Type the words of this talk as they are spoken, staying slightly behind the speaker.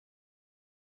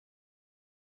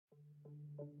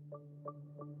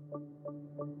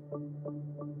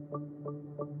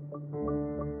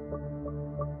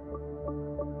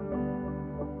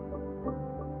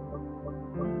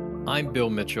I'm Bill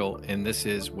Mitchell, and this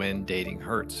is When Dating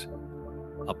Hurts,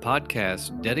 a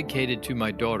podcast dedicated to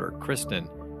my daughter, Kristen,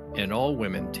 and all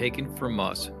women taken from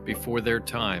us before their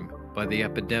time by the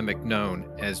epidemic known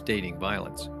as dating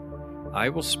violence. I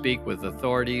will speak with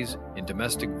authorities in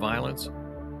domestic violence,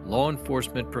 law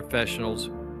enforcement professionals,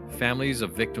 families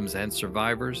of victims and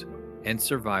survivors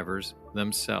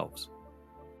themselves.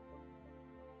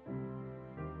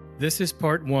 This is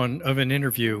part one of an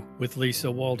interview with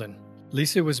Lisa Waldon.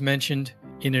 Lisa was mentioned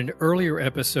in an earlier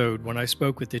episode when I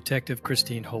spoke with Detective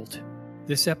Christine Holt.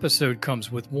 This episode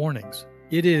comes with warnings.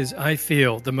 It is, I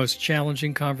feel, the most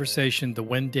challenging conversation the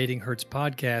When Dating Hurts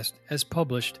podcast has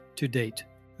published to date.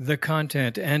 The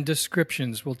content and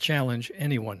descriptions will challenge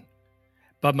anyone.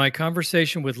 But my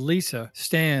conversation with Lisa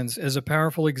stands as a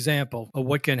powerful example of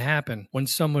what can happen when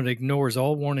someone ignores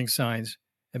all warning signs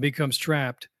and becomes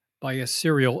trapped by a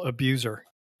serial abuser.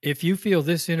 If you feel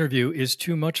this interview is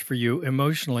too much for you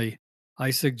emotionally,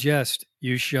 I suggest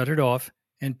you shut it off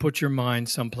and put your mind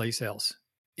someplace else.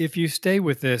 If you stay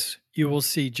with this, you will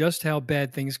see just how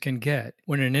bad things can get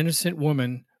when an innocent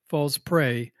woman falls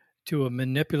prey to a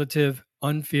manipulative,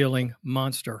 unfeeling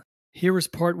monster. Here is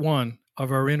part one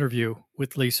of our interview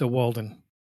with Lisa Waldon.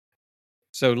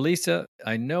 So, Lisa,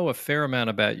 I know a fair amount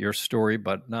about your story,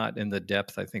 but not in the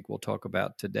depth I think we'll talk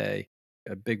about today.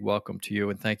 A big welcome to you,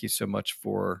 and thank you so much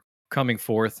for coming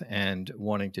forth and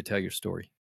wanting to tell your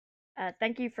story.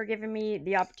 Thank you for giving me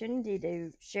the opportunity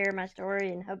to share my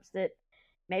story in hopes that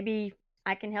maybe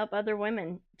I can help other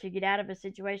women to get out of a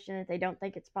situation that they don't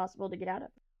think it's possible to get out of.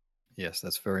 Yes,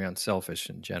 that's very unselfish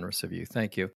and generous of you.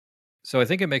 Thank you. So I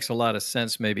think it makes a lot of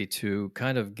sense maybe to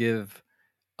kind of give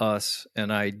us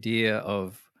an idea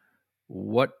of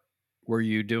what were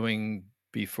you doing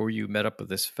before you met up with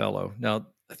this fellow. Now,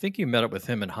 I think you met up with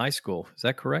him in high school. Is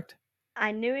that correct?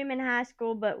 I knew him in high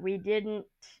school, but we didn't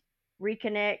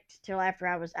reconnect till after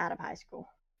I was out of high school.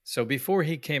 So before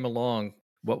he came along,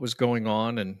 what was going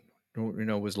on, and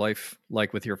was life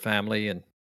like with your family? And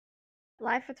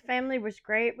Life with family was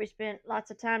great. We spent lots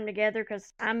of time together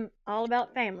because I'm all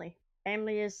about family.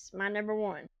 Family is my number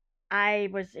one. I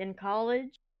was in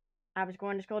college. I was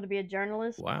going to school to be a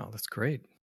journalist. Wow, that's great.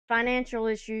 Financial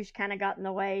issues kind of got in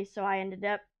the way, so I ended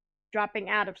up dropping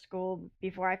out of school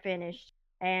before I finished.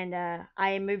 And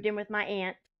I moved in with my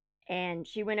aunt, and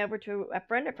she went over to a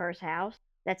friend of hers house.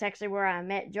 That's actually where I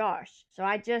met Josh. So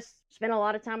I just spent a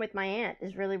lot of time with my aunt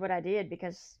is really what I did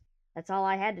because that's all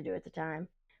I had to do at the time.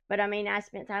 But I mean, I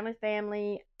spent time with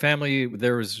family. Family,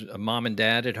 there was a mom and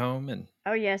dad at home, and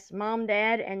Oh yes, mom,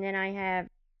 dad, and then I have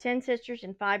 10 sisters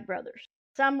and 5 brothers.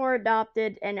 Some were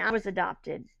adopted, and I was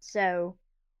adopted. So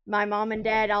my mom and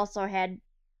dad also had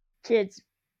kids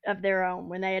of their own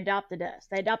when they adopted us.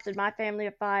 They adopted my family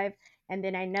of 5 and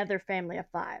then another family of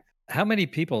 5. how many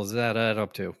people does that add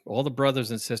up to? All the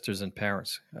brothers and sisters and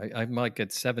parents. I might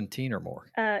get 17 or more.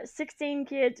 16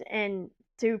 kids and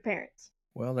 2 parents.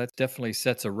 Well, that definitely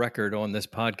sets a record on this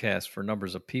podcast for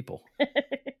numbers of people.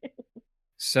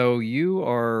 So you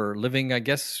are living, I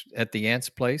guess, at the aunt's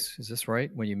place. Is this right,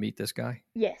 when you meet this guy?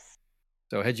 Yes.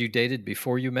 So had you dated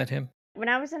before you met him? When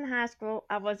I was in high school,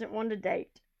 I wasn't one to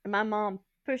date. And my mom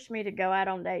pushed me to go out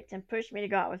on dates and pushed me to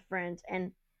go out with friends.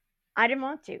 And I didn't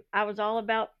want to. I was all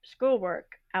about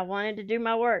schoolwork. I wanted to do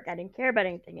my work. I didn't care about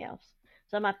anything else.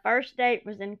 So my first date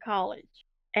was in college.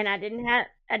 And I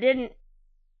didn't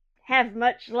have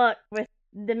much luck with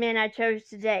the men I chose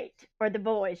to date, or the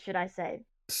boys, should I say.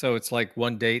 So it's like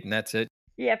one date and that's it?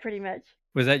 Yeah, pretty much.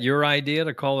 Was that your idea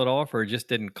to call it off, or it just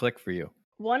didn't click for you?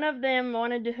 One of them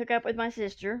wanted to hook up with my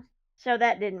sister, so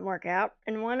that didn't work out.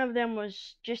 And one of them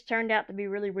just turned out to be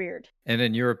really weird. And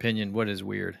in your opinion, what is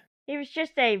weird? He was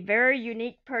just a very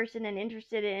unique person and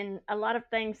interested in a lot of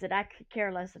things that I could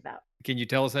care less about. Can you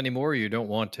tell us any more, or you don't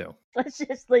want to? Let's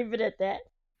just leave it at that.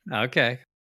 Okay.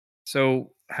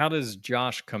 So how does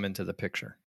Josh come into the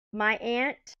picture? My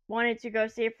aunt wanted to go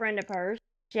see a friend of hers.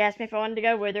 She asked me if I wanted to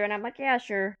go with her, and I'm like, yeah,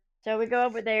 sure. So we go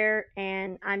over there,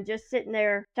 and I'm just sitting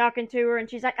there talking to her, and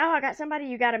she's like, oh, I got somebody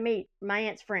you got to meet, my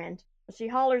aunt's friend. She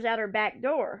hollers out her back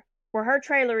door. Where her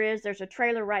trailer is, there's a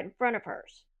trailer right in front of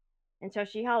hers. And so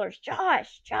she hollers,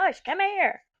 Josh, come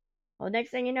here. Well, next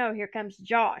thing you know, here comes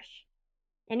Josh.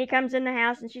 And he comes in the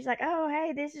house, and she's like, oh,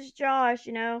 hey, this is Josh,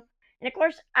 And of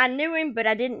course, I knew him, but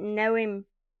I didn't know him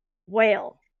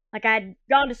well. Like, I'd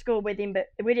gone to school with him, but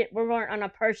we weren't on a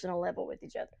personal level with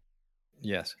each other.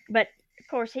 Yes. But, of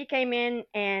course, he came in,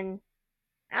 and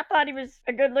I thought he was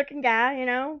a good-looking guy,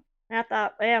 And I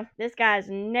thought, well, this guy's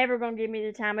never going to give me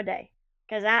the time of day.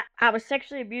 Because I was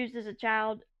sexually abused as a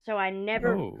child, so I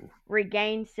never Oh,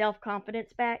 regained self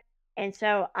confidence back. And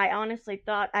so I honestly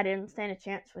thought I didn't stand a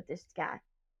chance with this guy.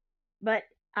 But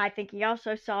I think he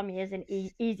also saw me as an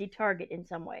easy target in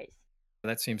some ways.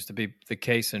 that seems to be the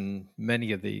case in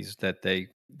many of these that they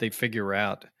figure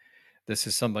out this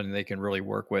is somebody they can really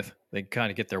work with. They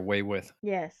kind of get their way with.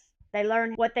 Yes. They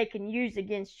learn what they can use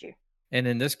against you. And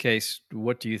in this case,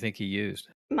 what do you think he used?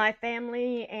 My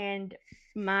family and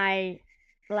my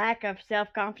lack of self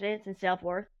confidence and self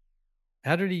worth.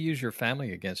 How did he use your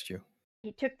family against you?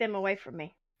 He took them away from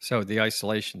me. So the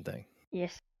isolation thing.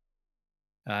 Yes.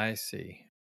 I see.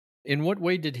 In what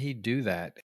way did he do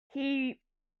that? He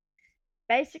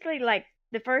basically, like,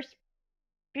 the first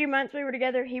few months we were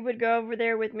together, he would go over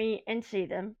there with me and see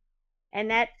them.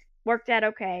 And that worked out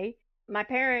okay. My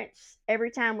parents, every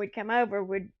time we'd come over,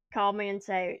 would call me and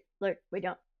say, look, we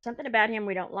don't, something about him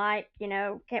we don't like,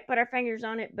 can't put our fingers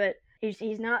on it, but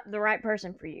he's not the right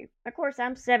person for you. Of course,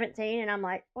 I'm 17 and I'm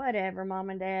like, whatever, mom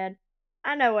and dad.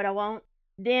 I know what I want.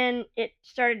 Then it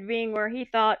started being where he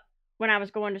thought when I was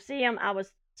going to see him, I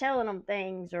was telling him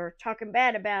things or talking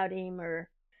bad about him or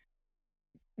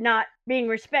not being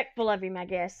respectful of him, I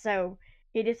guess. So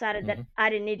he decided that Hmm. I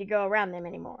didn't need to go around them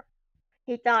anymore.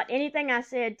 He thought anything I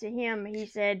said to him, he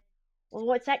said, well,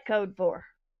 what's that code for?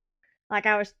 Like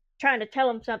I was trying to tell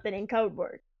him something in code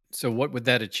word. So what would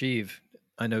that achieve?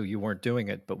 I know you weren't doing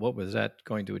it, but what was that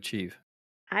going to achieve?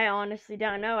 I honestly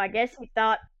don't know. I guess he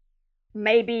thought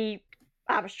maybe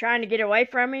I was trying to get away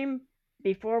from him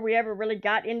before we ever really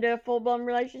got into a full blown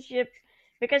relationship.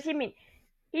 Because,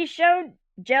 he showed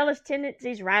jealous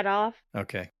tendencies right off.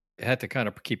 Okay. You had to kind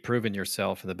of keep proving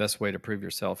yourself, and the best way to prove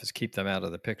yourself is keep them out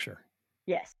of the picture.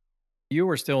 Yes. You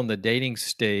were still in the dating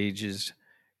stages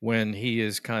when he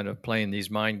is kind of playing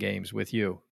these mind games with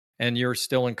you. And you're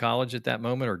still in college at that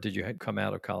moment, or did you come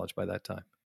out of college by that time?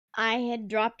 I had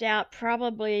dropped out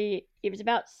probably, it was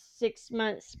about 6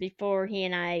 months before he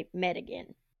and I met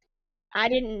again. I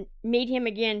didn't meet him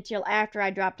again till after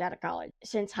I dropped out of college,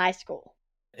 since high school.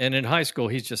 And in high school,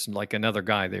 he's just like another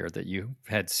guy there that you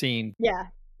had seen. Yeah.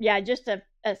 Yeah, just a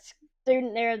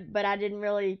student there, but I didn't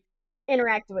really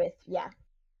interact with. Yeah.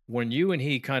 When you and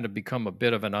he kind of become a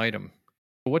bit of an item,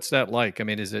 what's that like? I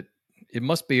mean, it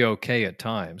must be okay at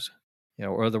times,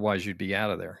 or otherwise you'd be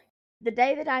out of there. The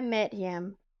day that I met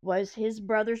him was his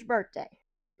brother's birthday.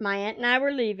 My aunt and I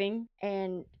were leaving,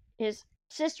 and his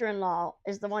sister in law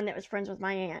is the one that was friends with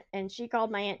my aunt. And she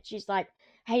called my aunt. She's like,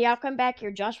 hey, y'all come back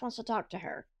here. Josh wants to talk to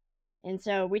her. And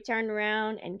so we turned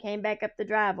around and came back up the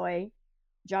driveway.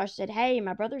 Josh said, hey,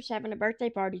 my brother's having a birthday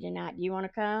party tonight. Do you want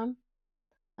to come?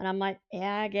 And I'm like,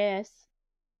 yeah, I guess.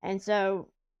 And so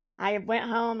I went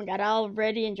home and got all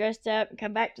ready and dressed up and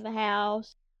come back to the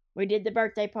house. We did the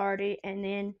birthday party, and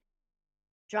then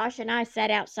Josh and I sat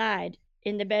outside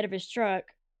in the bed of his truck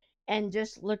and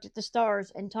just looked at the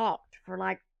stars and talked for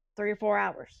like 3 or 4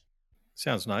 hours.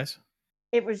 Sounds nice.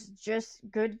 It was just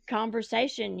good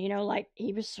conversation, like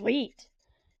he was sweet.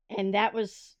 And that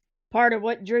was part of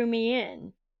what drew me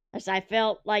in, as I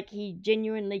felt like he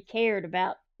genuinely cared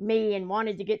about me and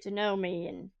wanted to get to know me.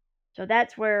 And so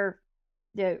that's where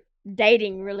the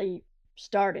dating really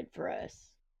started for us.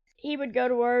 He would go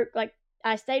to work. Like,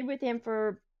 I stayed with him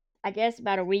for, I guess,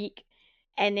 about a week.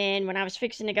 And then when I was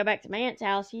fixing to go back to my aunt's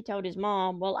house, he told his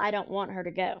mom, well, I don't want her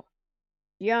to go.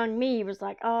 Young me was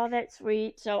like, oh, that's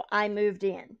sweet. So I moved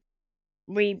in.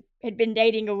 We had been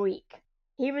dating a week.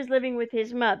 He was living with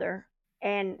his mother.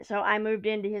 And so I moved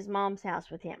into his mom's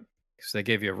house with him. So they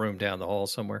gave you a room down the hall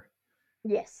somewhere.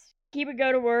 Yes. He would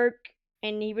go to work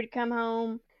and he would come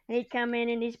home and he'd come in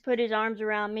and he'd put his arms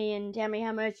around me and tell me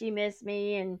how much he missed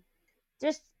me and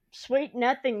just sweet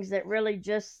nothings that really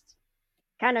just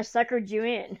kind of suckered you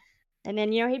in. And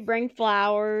then, he'd bring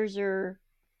flowers or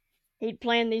he'd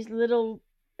plan these little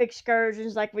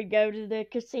excursions, like we'd go to the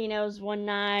casinos one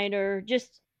night or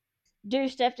just do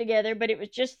stuff together. But it was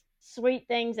just sweet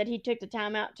things that he took the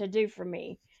time out to do for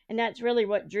me. And that's really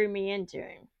what drew me into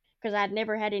him, because I'd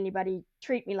never had anybody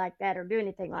treat me like that or do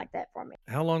anything like that for me.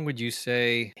 How long would you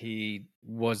say he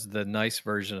was the nice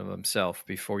version of himself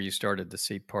before you started to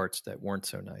see parts that weren't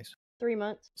so nice? 3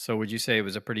 months. So would you say it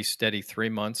was a pretty steady 3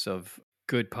 months of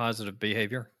good positive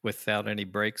behavior without any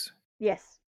breaks?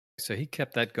 Yes. So he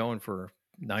kept that going for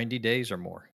 90 days or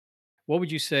more. What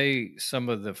would you say some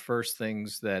of the first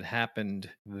things that happened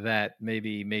that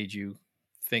maybe made you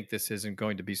think this isn't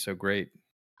going to be so great?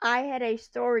 I had a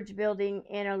storage building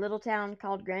in a little town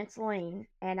called Grant Saline,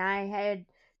 and I had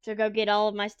to go get all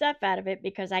of my stuff out of it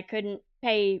because I couldn't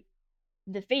pay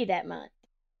the fee that month.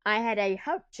 I had a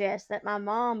hope chest that my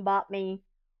mom bought me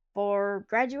for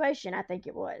graduation, I think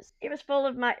it was. It was full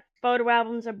of my photo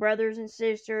albums of brothers and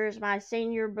sisters, my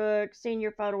senior book,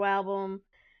 senior photo album.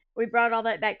 We brought all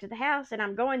that back to the house, and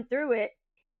I'm going through it.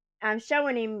 I'm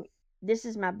showing him, this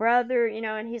is my brother,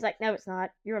 and he's like, no, it's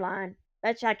not. You're lying.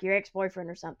 That's like your ex boyfriend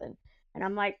or something. And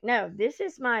I'm like, no, this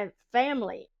is my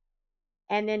family.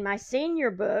 And then my senior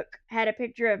book had a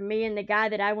picture of me and the guy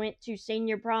that I went to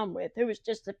senior prom with, who was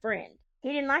just a friend. He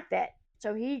didn't like that.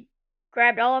 So he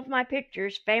grabbed all of my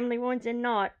pictures, family ones and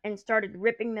not, and started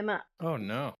ripping them up. Oh,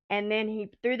 no. And then he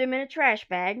threw them in a trash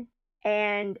bag.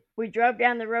 And we drove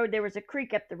down the road. There was a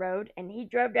creek up the road. And he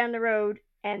drove down the road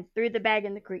and threw the bag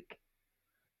in the creek.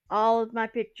 All of my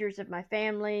pictures of my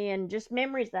family and just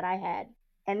memories that I had.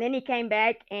 And then he came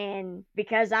back, and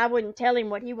because I wouldn't tell him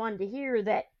what he wanted to hear,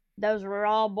 that those were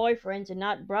all boyfriends and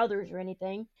not brothers or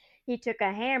anything, he took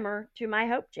a hammer to my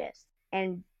hope chest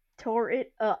and tore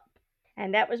it up.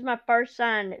 And that was my first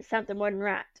sign that something wasn't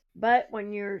right. But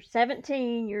when you're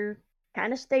 17, you're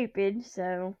kind of stupid,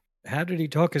 so How did he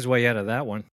talk his way out of that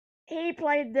one? he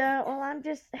played the, well, I'm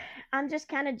just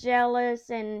kind of jealous,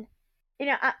 and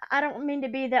I don't mean to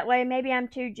be that way. Maybe I'm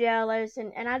too jealous,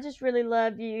 and I just really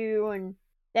love you, and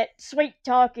that sweet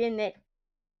talking that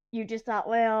you just thought,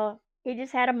 well, he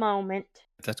just had a moment.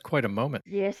 That's quite a moment.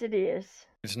 Yes, it is.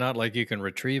 It's not like you can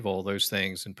retrieve all those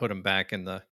things and put them back in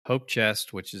the hope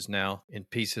chest, which is now in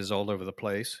pieces all over the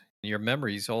place. Your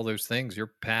memories, all those things,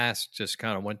 your past just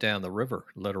kind of went down the river,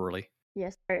 literally.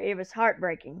 Yes, it was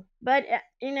heartbreaking. But,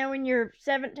 when you're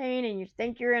 17 and you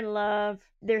think you're in love,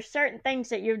 there's certain things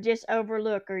that you'll just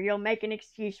overlook or you'll make an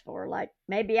excuse for. Like,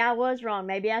 maybe I was wrong.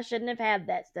 Maybe I shouldn't have had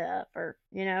that stuff.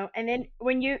 And then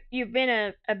when you've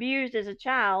been abused as a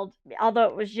child, although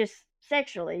it was just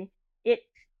sexually, it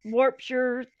warps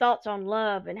your thoughts on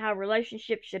love and how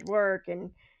relationships should work.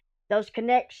 And those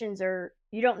connections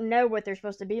you don't know what they're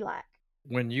supposed to be like.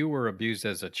 When you were abused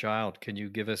as a child, can you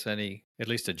give us at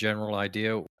least a general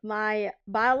idea? My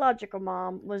biological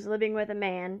mom was living with a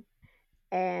man,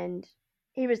 and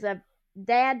he was the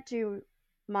dad to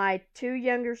my two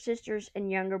younger sisters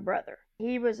and younger brother.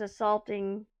 He was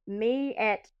assaulting me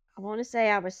at, I want to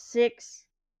say I was 6,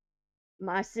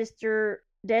 my sister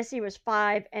Desi was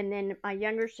 5, and then my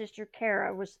younger sister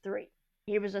Kara was 3.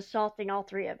 He was assaulting all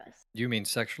 3 of us. You mean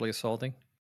sexually assaulting?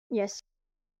 Yes.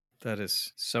 That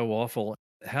is so awful.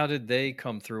 How did they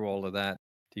come through all of that,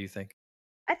 do you think?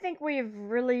 I think we've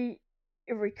really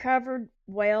recovered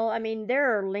well. I mean,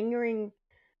 there are lingering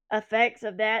effects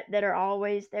of that are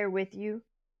always there with you.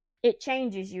 It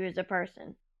changes you as a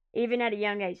person, even at a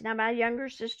young age. Now, my younger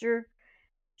sister,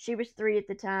 she was 3 at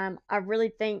the time. I really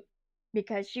think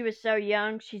because she was so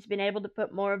young, she's been able to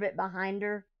put more of it behind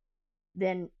her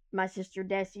than my sister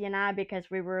Desi and I, because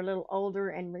we were a little older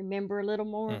and remember a little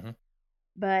more. Mhm.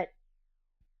 But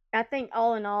I think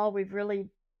all in all, we've really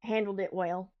handled it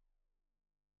well.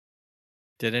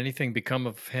 Did anything become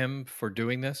of him for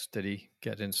doing this? Did he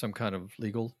get in some kind of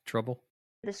legal trouble?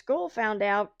 The school found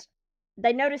out,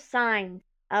 they noticed signs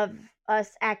of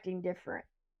us acting different.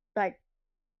 Like,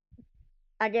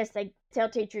 I guess they tell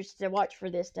teachers to watch for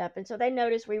this stuff. And so they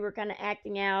noticed we were kind of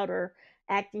acting out or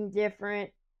acting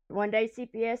different. One day,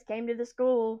 CPS came to the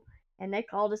school and they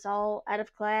called us all out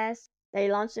of class. They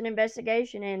launched an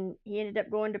investigation, and he ended up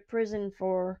going to prison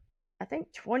for, I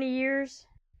think, 20 years.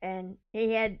 And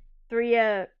he had three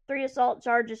assault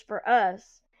charges for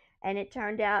us. And it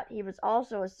turned out he was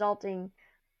also assaulting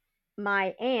my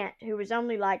aunt, who was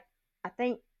only like, I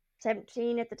think,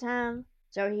 17 at the time.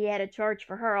 So he had a charge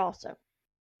for her also.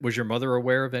 Was your mother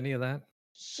aware of any of that?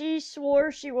 She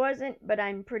swore she wasn't, but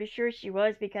I'm pretty sure she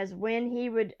was, because when he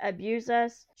would abuse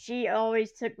us, she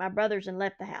always took my brothers and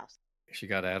left the house. She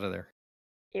got out of there.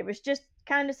 It was just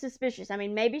kind of suspicious. I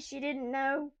mean, maybe she didn't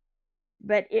know,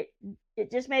 but it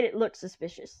just made it look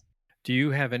suspicious. Do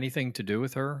you have anything to do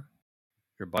with her,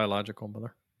 your biological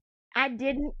mother? I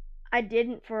didn't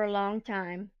for a long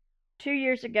time. 2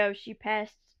 years ago, she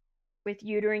passed with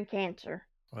uterine cancer.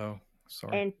 Oh,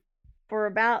 sorry. And for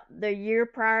about the year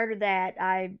prior to that,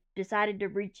 I decided to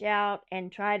reach out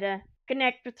and try to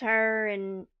connect with her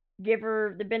and give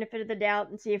her the benefit of the doubt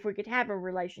and see if we could have a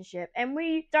relationship. And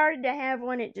we started to have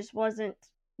one. It just wasn't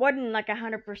like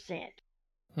 100%.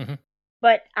 Mhm.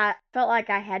 But I felt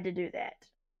like I had to do that.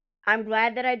 I'm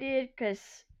glad that I did,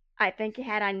 because I think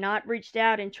had I not reached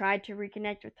out and tried to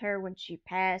reconnect with her when she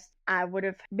passed, I would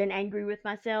have been angry with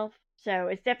myself. So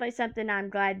it's definitely something I'm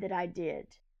glad that I did.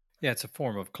 Yeah, it's a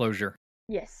form of closure.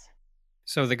 Yes.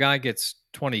 So the guy gets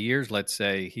 20 years, let's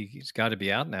say. He's got to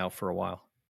be out now for a while.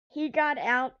 He got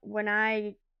out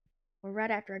right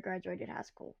after I graduated high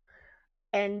school.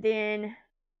 And then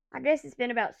I guess it's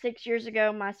been about 6 years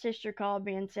ago. My sister called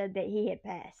me and said that he had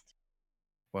passed.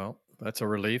 Well, that's a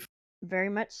relief. Very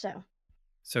much so.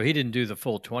 So he didn't do the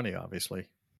full 20, obviously.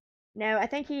 No, I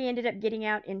think he ended up getting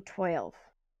out in 12.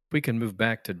 We can move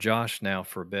back to Josh now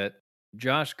for a bit.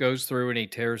 Josh goes through and he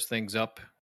tears things up.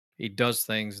 He does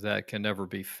things that can never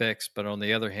be fixed. But on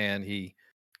the other hand, he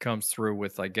comes through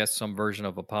with, I guess, some version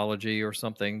of apology or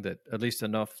something that at least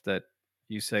enough that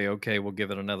you say, okay, we'll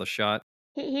give it another shot.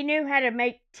 He knew how to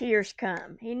make tears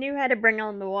come. He knew how to bring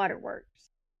on the waterworks.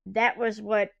 That was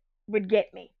what would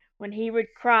get me. When he would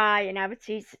cry and I would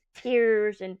see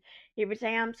tears and he would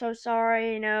say, I'm so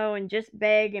sorry, and just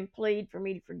beg and plead for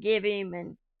me to forgive him.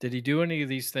 And Did he do any of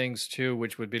these things too,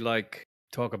 which would be like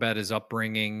talk about his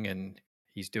upbringing and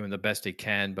he's doing the best he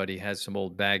can, but he has some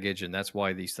old baggage and that's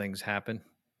why these things happen?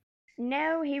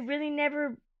 no, he really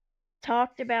never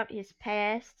talked about his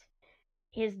past.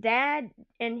 His dad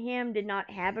and him did not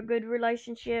have a good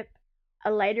relationship.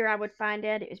 Later, I would find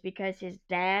out it was because his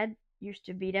dad used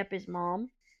to beat up his mom.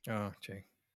 Oh, gee.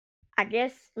 I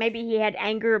guess maybe he had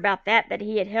anger about that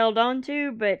he had held on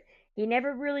to, but he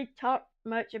never really talked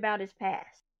much about his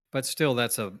past. But still,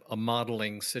 that's a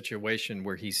modeling situation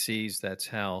where he sees that's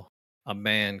how a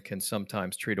man can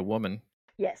sometimes treat a woman.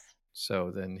 Yes,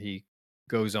 So then he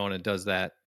goes on and does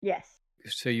that. yes.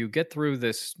 So you get through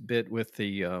this bit with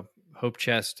the hope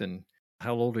chest. And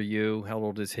how old are you? How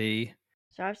old is he?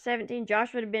 So I was 17.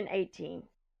 Josh would have been 18.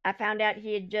 I found out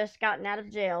he had just gotten out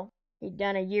of jail. He'd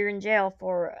done a year in jail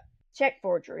for check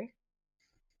forgery.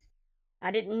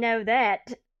 I didn't know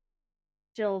that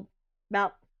till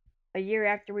about a year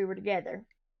after we were together.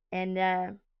 And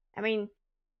I mean,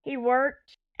 he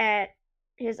worked at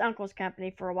his uncle's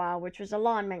company for a while, which was a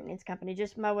lawn maintenance company,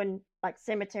 just mowing like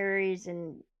cemeteries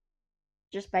and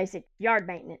just basic yard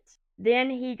maintenance.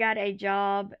 Then he got a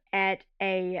job at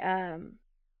a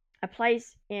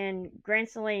place in Grand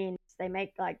Saline. They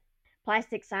make like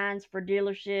plastic signs for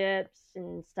dealerships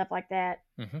and stuff like that.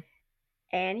 Mm-hmm.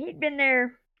 And he'd been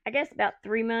there, I guess, about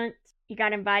 3 months. He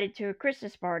got invited to a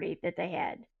Christmas party that they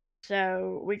had.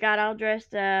 So we got all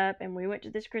dressed up and we went to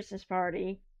this Christmas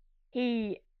party.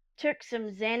 He took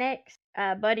some Xanax,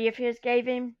 a buddy of his gave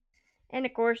him. And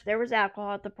of course, there was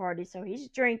alcohol at the party. So he's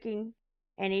drinking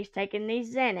and he's taking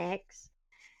these Xanax.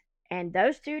 And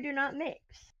those two do not mix.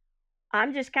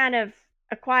 I'm just kind of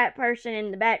a quiet person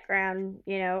in the background,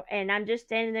 and I'm just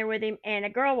standing there with him. And a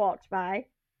girl walks by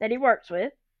that he works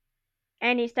with.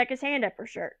 And he stuck his hand up her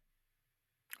shirt.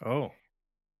 Oh.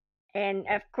 And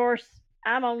of course,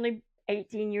 I'm only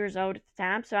 18 years old at the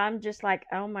time, so I'm just like,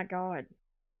 oh my God,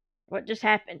 what just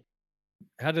happened?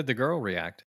 How did the girl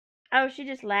react? Oh, she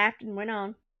just laughed and went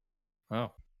on.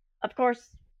 Oh, Of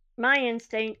course, my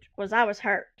instinct was I was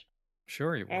hurt.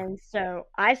 sure you were. And so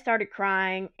I started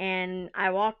crying and I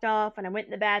walked off and I went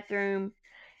in the bathroom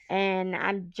and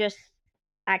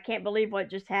I can't believe what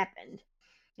just happened.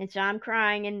 And so I'm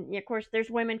crying, and of course, there's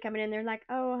women coming in there like,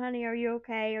 "Oh, honey, are you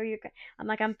okay? Are you okay?" I'm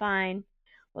like, "I'm fine."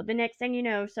 Well, the next thing you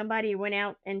know, somebody went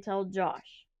out and told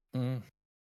Josh. Mm.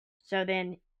 So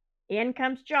then in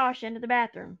comes Josh into the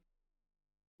bathroom.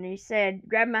 And he said,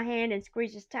 grabbed my hand and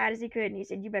squeezed as tight as he could. And he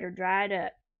said, "You better dry it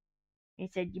up." He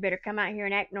said, "You better come out here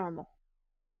and act normal."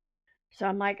 So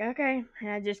I'm like, okay. And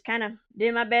I just kind of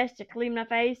did my best to clean my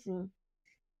face and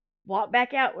walk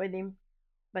back out with him.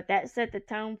 But that set the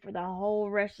tone for the whole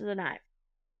rest of the night.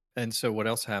 And so what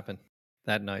else happened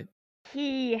that night?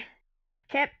 He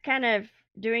kept kind of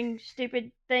doing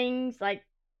stupid things, like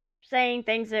saying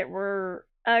things that were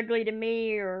ugly to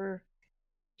me or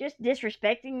just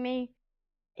disrespecting me.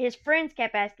 His friends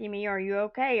kept asking me, "Are you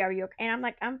okay? Are you okay?" And I'm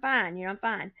like, "I'm fine, I'm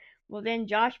fine." Well, then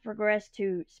Josh progressed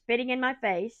to spitting in my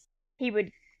face. He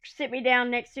would sit me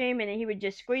down next to him and he would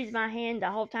just squeeze my hand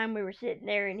the whole time we were sitting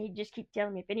there, and he'd just keep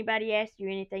telling me, "If anybody asks you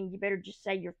anything, you better just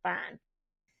say you're fine."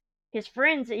 His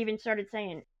friends even started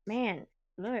saying, "Man,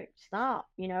 look, stop,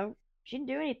 she didn't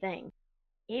do anything."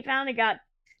 He finally got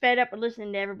fed up with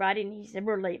listening to everybody and he said,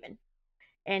 "We're leaving."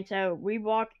 And so we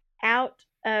walked out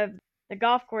of the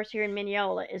golf course here in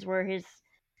Mineola, is where his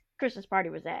Christmas party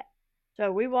was at.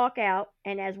 So we walk out,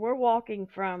 and as we're walking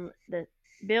from the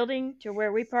building to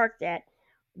where we parked at,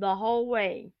 the whole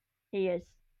way he is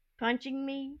punching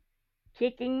me,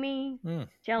 kicking me,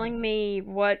 telling me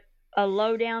what a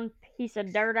low down piece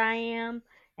of dirt I am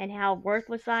and how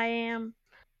worthless I am.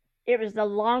 It was the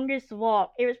longest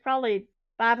walk. It was probably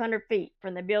 500 feet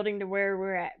from the building to where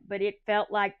we're at, but it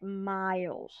felt like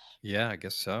miles. Yeah, I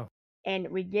guess so. And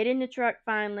we get in the truck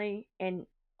finally, and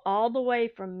all the way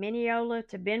from Mineola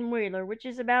to Ben Wheeler, which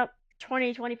is about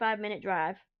 20-25 minute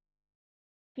drive,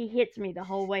 he hits me the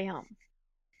whole way home.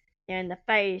 in the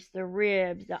face, the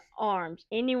ribs, the arms,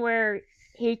 anywhere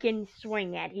he can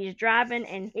swing at. He's driving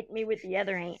and hit me with the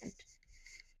other hand.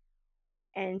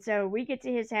 And so we get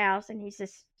to his house and he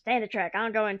says, "Stay in the truck.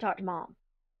 I'll go and talk to mom."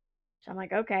 So I'm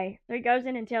like, okay. So he goes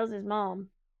in and tells his mom,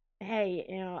 "Hey,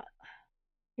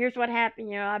 here's what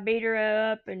happened. I beat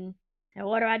her up and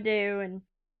what do I do?" And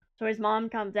so his mom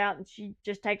comes out and she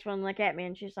just takes one look at me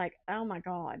and she's like, "Oh my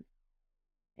God."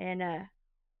 And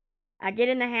I get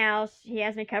in the house. He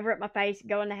has me cover up my face,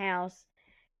 go in the house.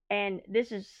 And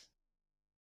this is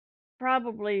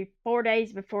probably 4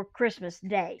 days before Christmas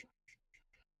Day.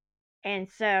 And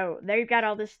so they've got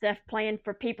all this stuff planned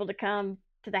for people to come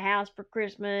to the house for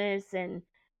Christmas, and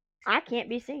I can't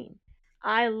be seen.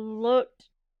 I looked,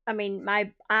 I mean,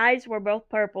 my eyes were both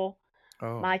purple,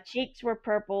 Oh, my cheeks were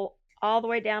purple, all the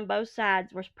way down both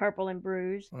sides was purple and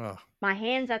bruised. oh, My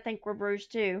hands, I think, were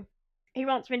bruised too. He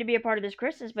wants me to be a part of this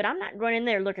Christmas, but I'm not going in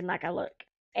there looking like I look.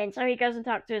 And so he goes and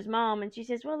talks to his mom, and she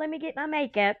says, "Well, let me get my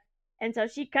makeup." And so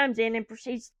she comes in and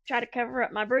proceeds to try to cover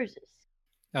up my bruises.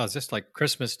 oh, is this like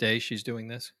Christmas Day she's doing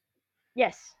this?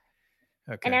 Yes.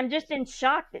 And Okay. I'm just in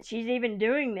shock that she's even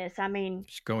doing this. I mean,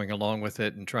 Just going along with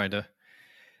it and trying to,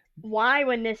 why,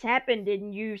 when this happened,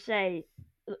 didn't you say,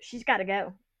 "Look, she's got to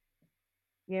go?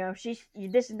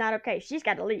 This is not okay. She's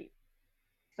got to leave."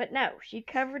 But no, she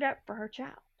covered up for her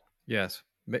child. yes,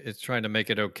 it's trying to make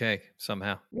it okay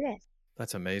somehow. Yes.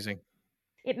 That's amazing.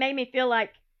 It made me feel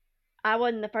like I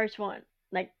wasn't the first one.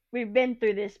 Like, we've been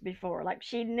through this before. Like,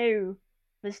 she knew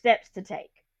the steps to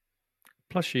take.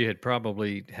 Plus, she had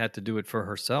probably had to do it for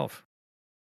herself.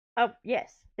 Oh,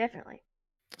 yes, definitely.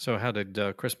 So, how did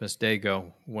Christmas Day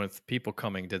go with people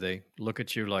coming? Did they look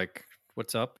at you like,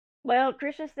 what's up? Well,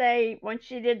 Christmas Day, once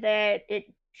she did that,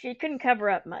 she couldn't cover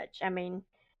up much. I mean,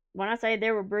 when I say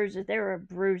there were bruises, there were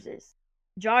bruises.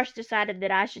 Josh decided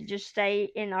that I should just stay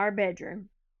in our bedroom.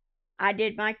 I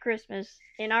did my Christmas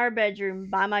in our bedroom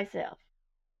by myself.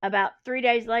 About 3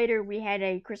 days later, we had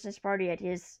a Christmas party at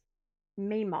his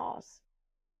Meemaw's.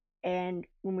 And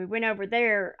when we went over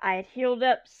there, I had healed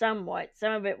up somewhat.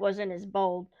 Some of it wasn't as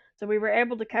bold. So we were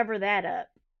able to cover that up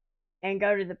and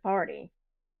go to the party.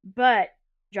 But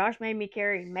Josh made me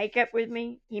carry makeup with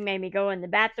me. He made me go in the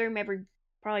bathroom every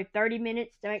probably 30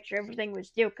 minutes to make sure everything was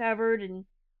still covered. And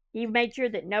he made sure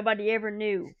that nobody ever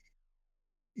knew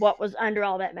what was under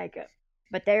all that makeup.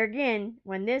 But there again,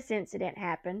 when this incident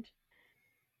happened,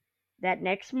 that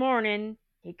next morning,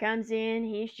 he comes in,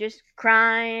 he's just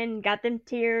crying, got them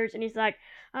tears, and he's like,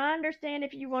 "I understand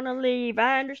if you want to leave.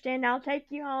 I understand. I'll take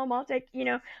you home. I'll take,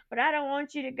 but I don't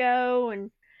want you to go."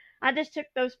 And I just took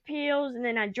those pills and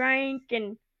then I drank.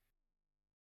 And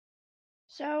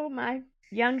so my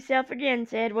young self again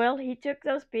said, "Well, he took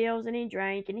those pills and he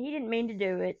drank and he didn't mean to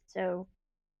do it. So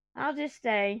I'll just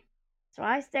stay." So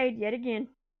I stayed yet again.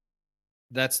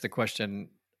 That's the question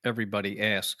everybody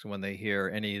asks when they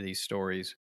hear any of these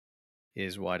stories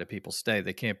is why do people stay?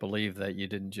 They can't believe that you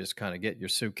didn't just kind of get your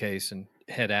suitcase and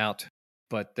head out.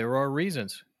 But there are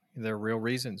reasons. There are real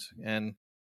reasons. And,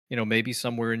 maybe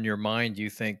somewhere in your mind you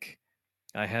think,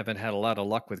 I haven't had a lot of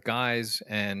luck with guys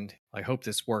and I hope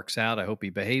this works out. I hope he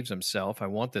behaves himself. I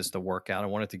want this to work out. I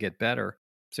want it to get better.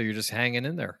 So you're just hanging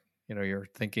in there. You're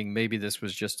thinking maybe this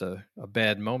was just a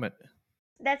bad moment.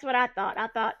 That's what I thought. I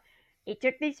thought he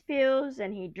took these pills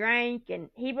and he drank and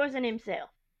he wasn't himself.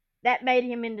 That made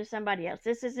him into somebody else.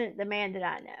 This isn't the man that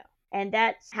I know. And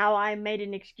that's how I made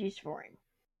an excuse for him.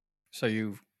 So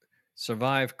you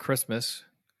survive Christmas,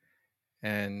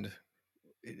 and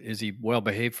is he well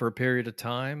behaved for a period of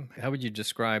time? How would you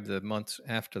describe the months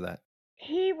after that?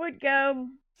 He would go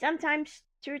sometimes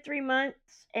 2 or 3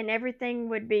 months and everything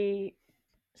would be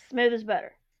smooth as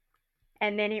butter.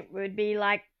 And then it would be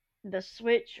like the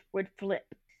switch would flip.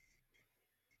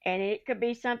 And it could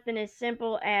be something as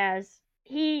simple as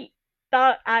he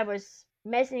thought I was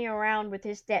messing around with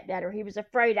his stepdad, or he was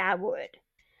afraid I would.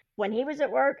 When he was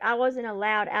at work, I wasn't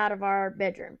allowed out of our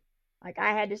bedroom. Like,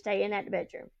 I had to stay in that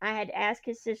bedroom. I had to ask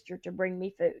his sister to bring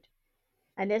me food.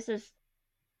 And this is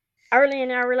early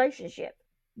in our relationship.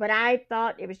 But I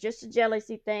thought it was just a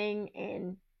jealousy thing,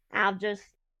 and I'll just,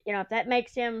 if that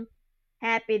makes him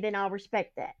happy, then I'll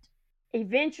respect that.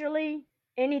 Eventually,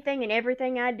 anything and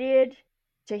everything I did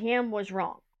to him was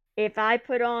wrong. If I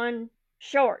put on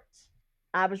shorts,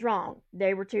 I was wrong.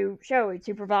 They were too showy,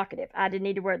 too provocative. I didn't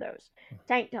need to wear those.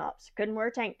 Tank tops, couldn't wear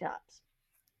tank tops.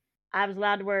 I was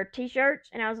allowed to wear t-shirts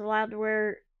and I was allowed to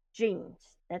wear jeans.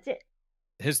 That's it.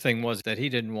 His thing was that he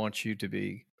didn't want you to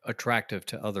be attractive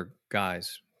to other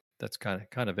guys. That's kind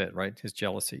of it, right? His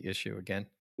jealousy issue again.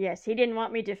 Yes, he didn't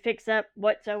want me to fix up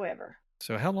whatsoever.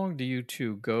 So how long do you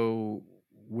two go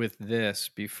with this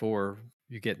before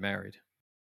you get married?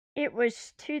 It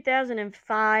was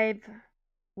 2005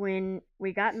 when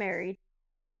we got married.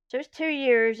 So it was 2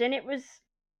 years, and it was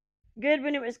good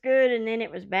when it was good, and then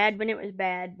it was bad when it was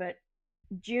bad. But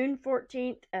June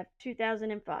 14th of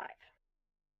 2005,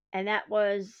 and that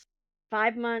was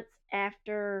 5 months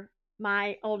after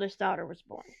my oldest daughter was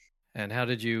born. And how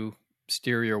did you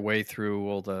steer your way through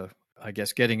all the, I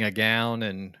guess, getting a gown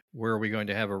and where are we going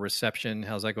to have a reception?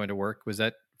 How's that going to work? Was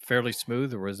that fairly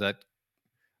smooth or was that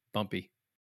bumpy?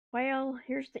 Well,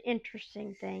 here's the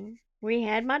interesting thing. We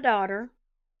had my daughter.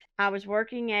 I was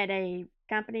working at a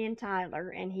company in Tyler,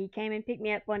 and he came and picked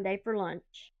me up one day for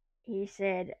lunch. He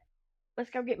said, "Let's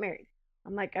go get married."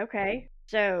 I'm like, "Okay."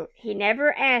 So he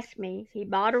never asked me. He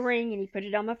bought a ring and he put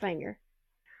it on my finger.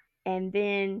 And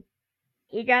then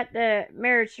he got the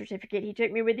marriage certificate. He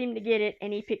took me with him to get it,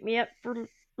 and he picked me up for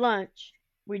lunch.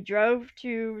 We drove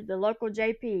to the local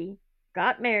JP,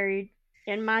 got married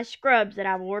in my scrubs that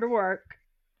I wore to work,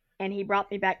 and he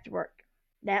brought me back to work.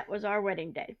 That was our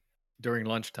wedding day During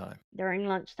lunchtime. during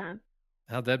lunchtime.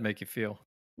 How'd that make you feel?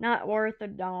 Not worth a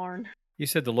darn. You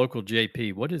said the local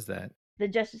JP. What is that? The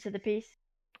justice of the peace.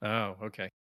 Oh, okay.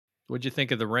 What'd you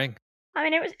think of the ring? I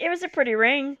mean, it was a pretty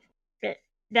ring. But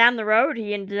down the road,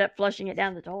 he ended up flushing it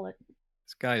down the toilet.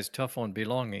 This guy is tough on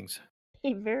belongings.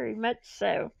 He very much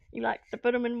so. He likes to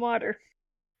put them in water.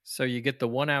 So you get the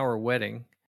 1 hour wedding.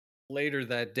 Later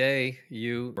that day,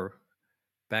 you were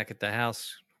back at the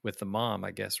house with the mom,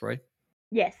 I guess, right?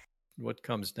 Yes. What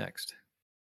comes next?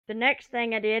 The next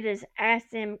thing I did is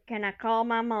asked him, "Can I call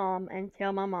my mom and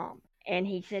tell my mom?" And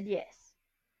he said yes.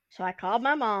 So I called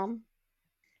my mom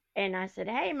and I said,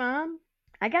 "Hey, Mom,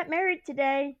 I got married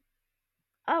today.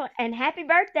 Oh, and happy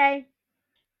birthday."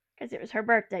 Because it was her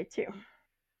birthday, too.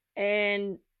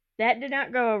 And that did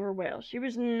not go over well. She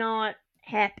was not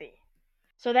happy.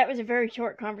 So that was a very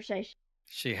short conversation.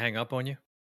 She hang up on you?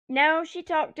 No, she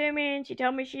talked to me and she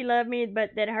told me she loved me,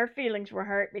 but that her feelings were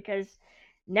hurt because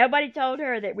nobody told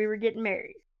her that we were getting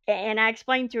married. And I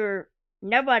explained to her,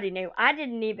 nobody knew. I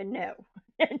didn't even know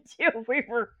until we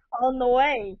were on the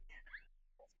way.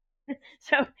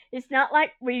 So it's not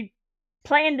like we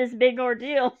planned this big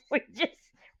ordeal. We just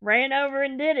ran over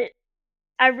and did it.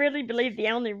 I really believe the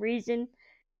only reason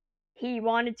he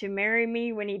wanted to marry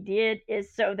me when he did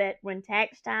is so that when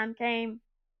tax time came,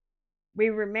 we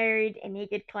were married and he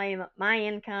could claim my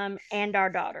income and our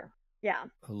daughter. Yeah.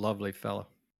 A lovely fellow.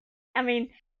 I mean,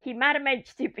 he might have made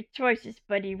stupid choices,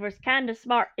 but he was kind of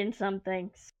smart in some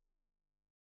things.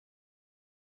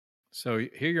 So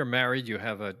here you're married, you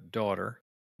have a daughter.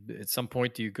 At some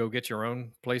point, do you go get your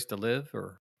own place to live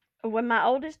or? When my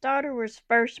oldest daughter was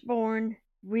first born,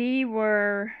 we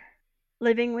were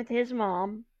living with his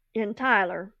mom in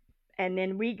Tyler, and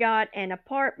then we got an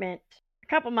apartment a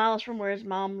couple miles from where his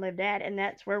mom lived at, and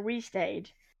that's where we stayed.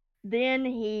 Then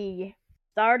he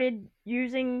started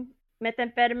using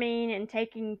methamphetamine and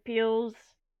taking pills,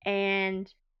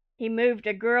 and he moved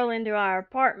a girl into our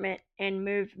apartment and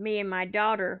moved me and my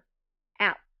daughter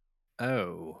out.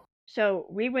 Oh, So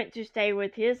we went to stay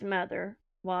with his mother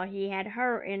while he had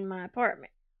her in my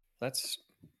apartment. that's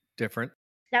different.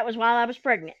 That was while I was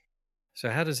pregnant. So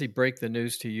how does he break the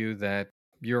news to you that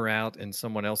you're out and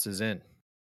someone else is in?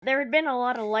 There had been a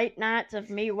lot of late nights of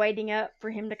me waiting up for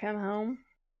him to come home.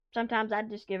 Sometimes I'd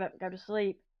just give up and go to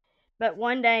sleep. But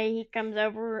one day he comes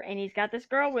over and he's got this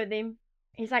girl with him.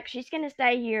 He's like, "She's going to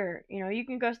stay here. You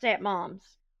can go stay at mom's."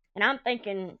 And I'm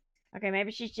thinking, okay,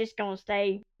 maybe she's just going to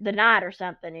stay the night or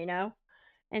something.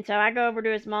 And so I go over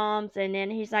to his mom's and then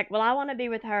he's like, "Well, I want to be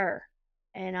with her."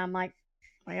 And I'm like,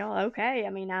 "Well, okay." I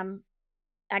mean,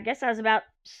 I guess I was about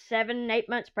 7, 8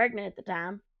 months pregnant at the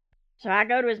time. So I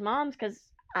go to his mom's because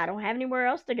I don't have anywhere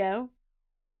else to go.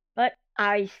 But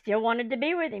I still wanted to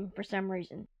be with him for some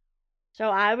reason. So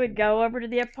I would go over to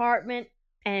the apartment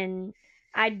and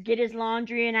I'd get his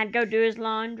laundry and I'd go do his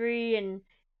laundry and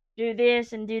do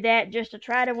this and do that just to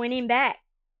try to win him back.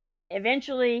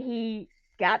 Eventually, he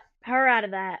got her out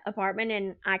of the apartment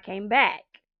and I came back.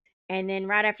 And then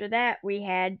right after that, we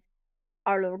had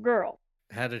our little girl.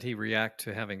 How did he react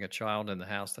to having a child in the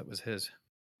house that was his?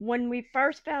 When we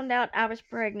first found out I was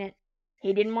pregnant,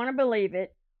 he didn't want to believe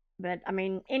it. But I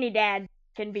mean, any dad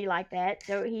can be like that.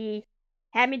 So he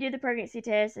had me do the pregnancy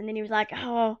test and then he was like,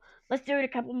 "Oh, let's do it a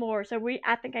couple more." So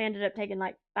I think I ended up taking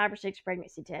like 5 or 6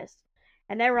 pregnancy tests.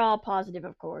 And they were all positive,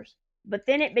 of course. But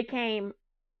then it became,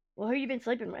 "Well, who you been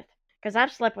sleeping with?" Because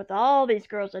I've slept with all these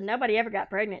girls and nobody ever got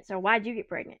pregnant. So why'd you get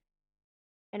pregnant?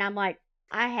 And I'm like,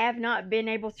 "I have not been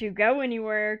able to go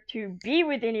anywhere to be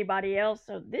with anybody else.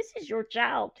 So this is your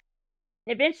child."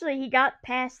 Eventually, he got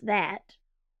past that.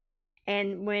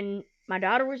 And when my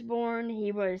daughter was born,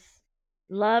 he was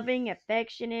loving,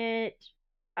 affectionate.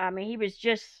 I mean, he was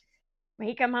just, when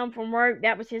he come home from work,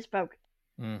 that was his focus.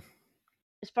 Mm.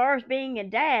 As far as being a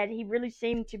dad, he really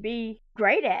seemed to be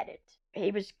great at it.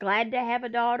 He was glad to have a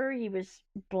daughter. He was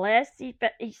blessed.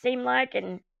 He seemed like,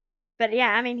 and but yeah,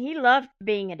 I mean, he loved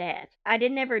being a dad. I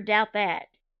didn't ever doubt that.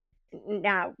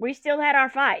 Now we still had our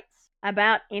fights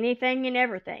about anything and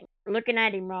everything, looking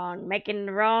at him wrong, making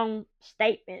the wrong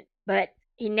statement, but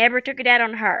he never took it out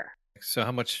on her. So,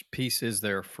 how much peace is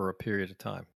there for a period of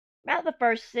time? About the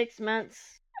first 6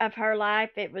 months of her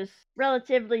life, it was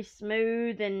relatively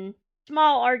smooth and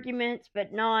small arguments,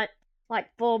 but not like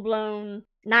full blown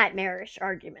nightmarish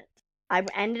arguments. I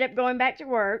ended up going back to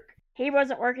work. He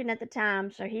wasn't working at the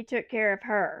time, so he took care of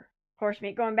her. Of course,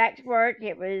 me going back to work,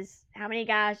 it was how many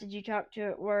guys did you talk to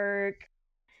at work?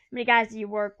 How many guys do you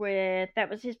work with? That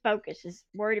was his focus, is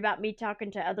worried about me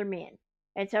talking to other men.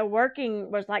 And so working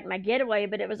was like my getaway,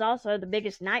 but it was also the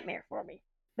biggest nightmare for me.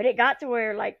 But it got to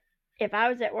where, like, if I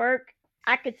was at work,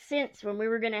 I could sense when we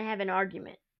were going to have an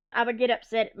argument. I would get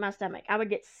upset at my stomach. I would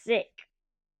get sick.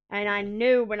 And I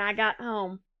knew when I got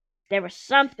home, there was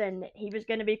something that he was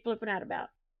going to be flipping out about.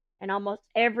 And almost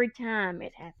every time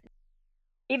it happened.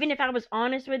 Even if I was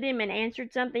honest with him and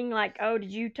answered something like, "Oh,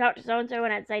 did you talk to so and so?"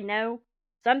 and I'd say no,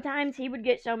 sometimes he would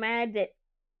get so mad that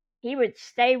he would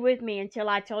stay with me until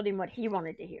I told him what he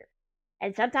wanted to hear.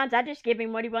 And sometimes I just give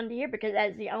him what he wanted to hear because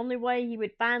that's the only way he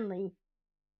would finally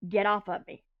get off of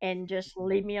me and just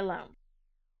leave me alone.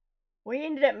 We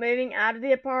ended up moving out of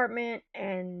the apartment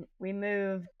and we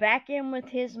moved back in with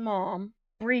his mom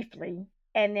briefly.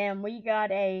 And then we got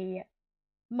a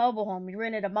mobile home. We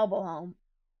rented a mobile home,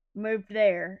 moved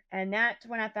there. And that's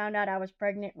when I found out I was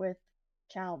pregnant with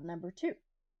child number 2.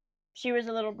 She was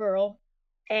a little girl.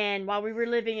 And while we were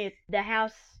living at the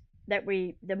house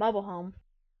the mobile home,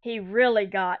 he really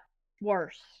got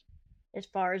worse as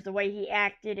far as the way he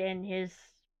acted and his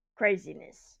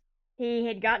craziness. He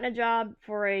had gotten a job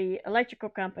for a electrical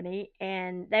company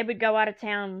and they would go out of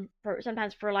town for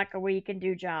sometimes for like a week and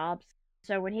do jobs.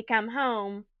 So when he come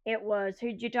home, it was,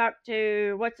 "Who'd you talk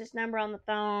to? What's this number on the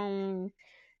phone?"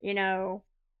 You know,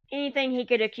 anything he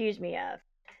could accuse me of.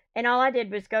 And all I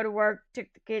did was go to work,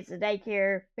 took the kids to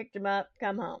daycare, picked them up,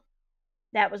 come home.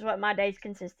 That was what my days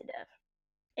consisted of.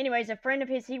 Anyways, a friend of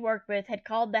his he worked with had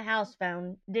called the house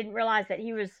phone, didn't realize that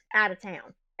he was out of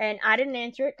town. And I didn't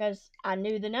answer it because I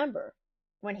knew the number.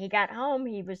 When he got home,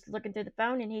 he was looking through the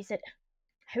phone and he said,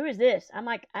 "Who is this?" I'm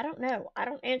like, "I don't know. I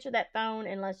don't answer that phone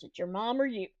unless it's your mom or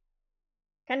you."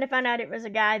 Kind of find out it was a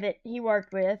guy that he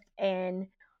worked with, and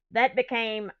that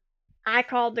became, I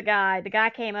called the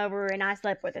guy came over, and I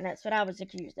slept with him. That's what I was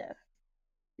accused of.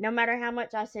 No matter how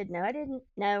much I said, "No, I didn't.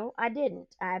 No, I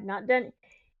didn't. I have not done it."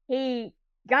 He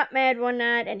got mad one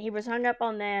night and he was hung up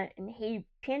on that and he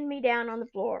pinned me down on the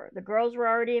floor. The girls were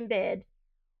already in bed.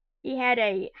 He had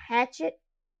a hatchet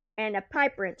and a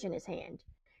pipe wrench in his hand.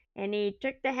 And he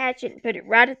took the hatchet and put it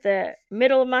right at the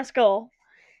middle of my skull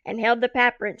and held the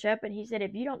pipe wrench up. And he said,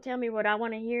 "If you don't tell me what I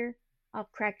want to hear, I'll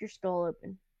crack your skull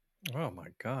open." Oh my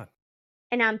God.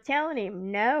 And I'm telling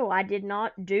him, "No, I did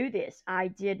not do this. I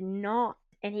did not."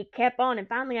 And he kept on. And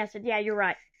finally I said, "Yeah, you're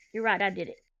right. You're right. I did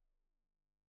it."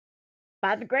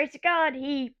 By the grace of God,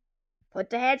 he put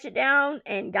the hatchet down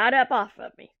and got up off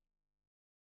of me.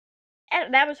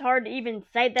 And that was hard to even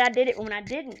say that I did it when I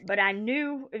didn't, but I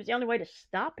knew it was the only way to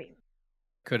stop him.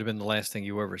 Could have been the last thing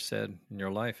you ever said in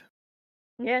your life.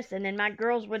 Yes, and then my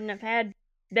girls wouldn't have had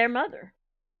their mother.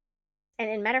 And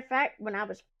in matter of fact, when I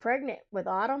was pregnant with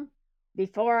Autumn,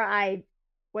 before I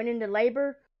went into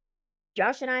labor,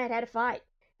 Josh and I had a fight,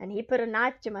 and he put a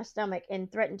knife to my stomach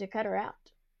and threatened to cut her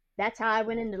out. That's how I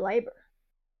went into labor.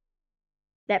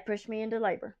 That pushed me into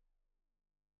labor.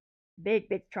 Big,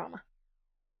 big trauma.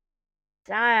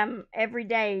 So I'm every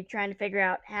day trying to figure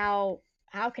out how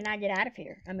can I get out of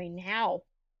here? I mean, how?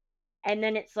 And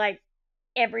then it's like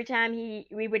every time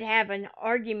we would have an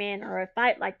argument or a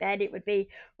fight like that, it would be,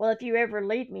 "Well, if you ever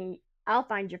leave me, I'll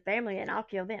find your family and I'll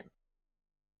kill them."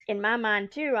 In my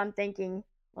mind too, I'm thinking,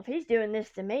 well, if he's doing this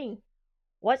to me,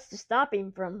 what's to stop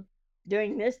him from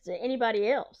doing this to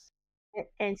anybody else?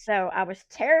 And so I was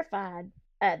terrified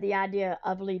at the idea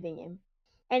of leaving him.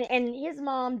 And his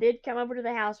mom did come over to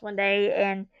the house one day,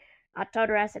 and I told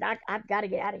her, I said, I've got to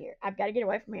get out of here. I've got to get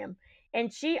away from him.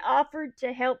 And she offered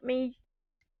to help me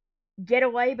get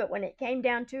away, but when it came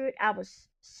down to it, I was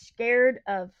scared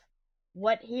of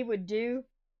what he would do,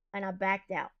 and I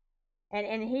backed out.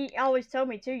 And he always told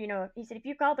me too, he said, "If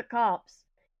you call the cops,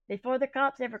 before the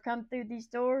cops ever come through these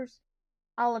doors,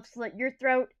 I'll have slit your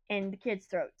throat and the kids'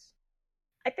 throats."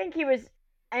 I think he was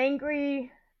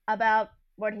angry about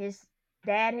what his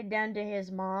dad had done to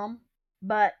his mom,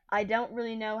 but I don't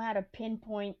really know how to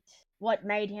pinpoint what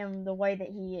made him the way that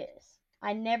he is.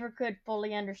 I never could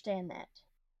fully understand that.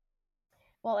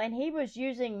 Well, and he was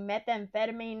using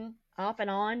methamphetamine off and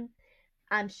on.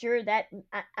 I'm sure that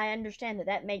I understand that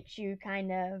that makes you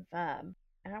kind of, I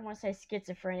don't want to say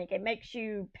schizophrenic, it makes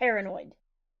you paranoid.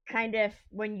 Kind of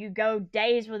when you go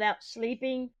days without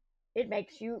sleeping, it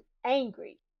makes you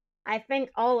angry. I think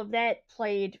all of that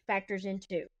played factors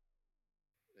into.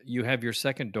 You have your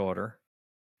second daughter,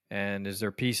 and is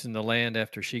there peace in the land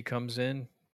after she comes in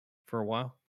for a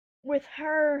while? With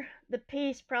her, the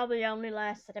peace probably only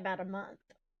lasted about a month.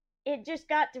 It just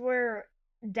got to where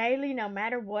daily, no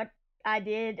matter what I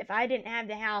did, if I didn't have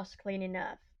the house clean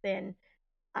enough, then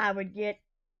I would get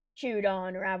chewed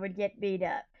on or I would get beat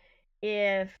up.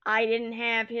 If I didn't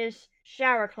have his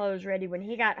shower clothes ready when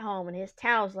he got home and his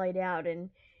towels laid out and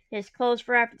his clothes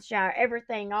for after the shower,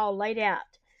 everything all laid out,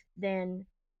 then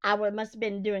must have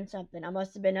been doing something. I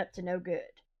must have been up to no good.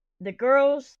 The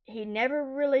girls, he never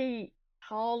really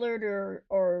hollered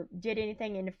or did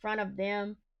anything in front of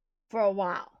them for a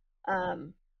while.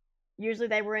 Usually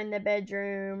they were in the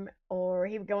bedroom or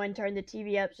he would go and turn the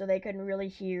TV up so they couldn't really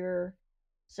hear.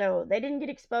 So they didn't get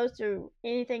exposed to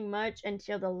anything much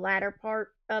until the latter part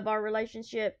of our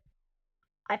relationship.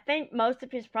 I think most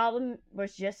of his problem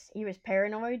was just he was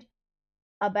paranoid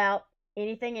about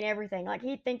anything and everything. Like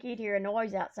he'd think he'd hear a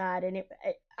noise outside and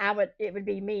it would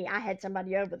be me. I had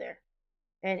somebody over there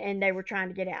and they were trying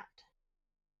to get out.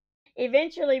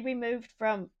 Eventually we moved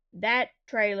from that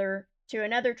trailer to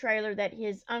another trailer that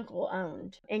his uncle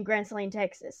owned in Grand Saline,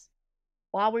 Texas.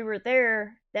 While we were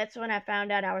there, that's when I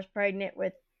found out I was pregnant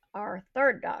with our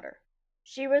third daughter.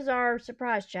 She was our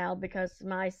surprise child because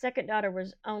my second daughter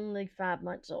was only 5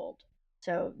 months old.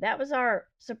 So that was our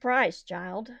surprise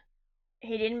child.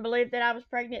 He didn't believe that I was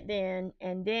pregnant then,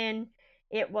 and then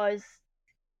it was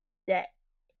that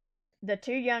the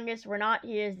two youngest were not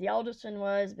his. The oldest one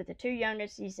was, but the two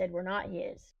youngest he said were not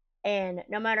his. And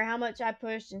no matter how much I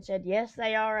pushed and said, yes,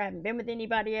 they are, I haven't been with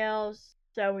anybody else.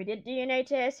 So we did DNA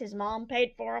tests. His mom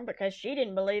paid for them because she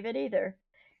didn't believe it either.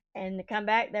 And to come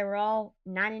back, they were all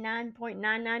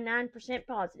 99.999%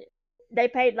 positive. They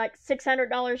paid like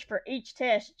 $600 for each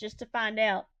test just to find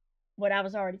out what I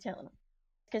was already telling them.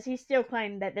 Because he still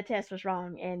claimed that the test was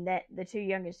wrong and that the two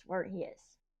youngest weren't his.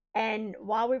 And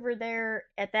while we were there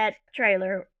at that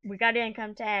trailer, we got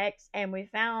income tax and we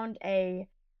found a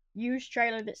used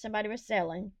trailer that somebody was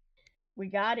selling. We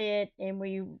got it and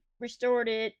we restored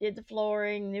it, did the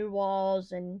flooring, new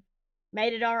walls, and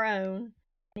made it our own.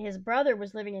 His brother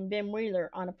was living in Ben Wheeler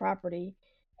on a property,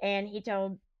 and he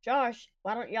told Josh,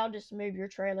 why don't y'all just move your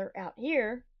trailer out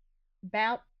here?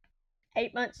 About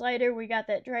 8 months later, we got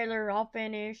that trailer all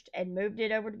finished and moved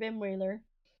it over to Ben Wheeler,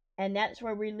 and that's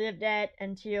where we lived at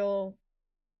until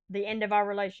the end of our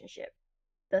relationship.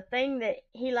 The thing that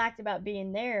he liked about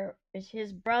being there is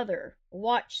his brother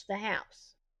watched the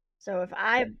house. So if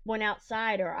I went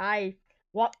outside or I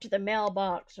walked to the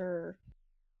mailbox or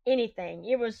anything,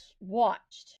 it was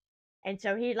watched. And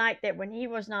so he liked that when he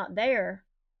was not there,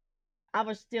 I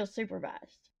was still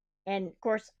supervised. And of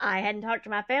course, I hadn't talked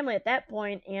to my family at that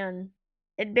point, and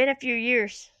it'd been a few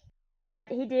years.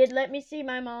 He did let me see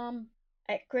my mom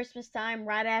at Christmas time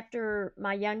right after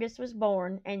my youngest was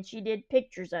born, and she did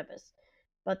pictures of us.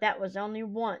 But that was only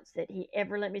once that he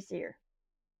ever let me see her.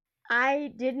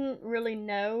 I didn't really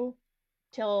know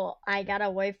till I got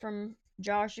away from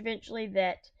Josh eventually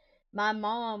that my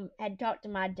mom had talked to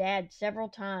my dad several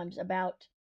times about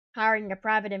hiring a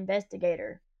private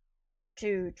investigator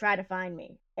to try to find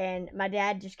me. And my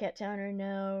dad just kept telling her,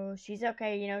 no, she's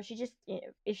okay. She just,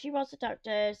 if she wants to talk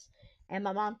to us. And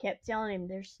my mom kept telling him,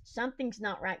 there's something's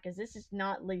not right because this is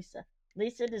not Lisa.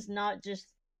 Lisa does not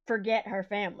just forget her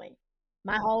family.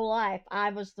 My whole life,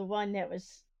 I was the one that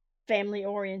was family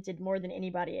oriented more than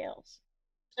anybody else.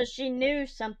 So she knew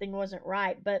something wasn't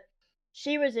right, but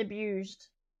she was abused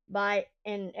by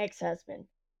an ex husband.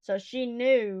 So she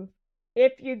knew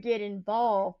if you get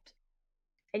involved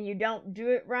and you don't do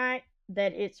it right,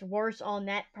 that it's worse on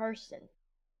that person.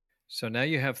 So now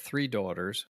you have three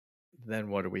daughters. Then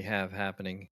what do we have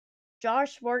happening?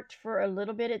 Josh worked for a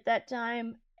little bit at that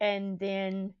time, and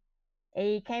then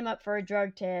he came up for a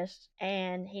drug test,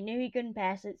 and he knew he couldn't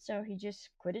pass it, so he just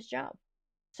quit his job.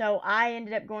 So I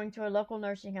ended up going to a local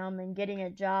nursing home and getting a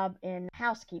job in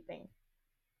housekeeping.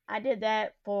 I did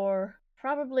that for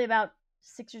probably about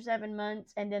 6 or 7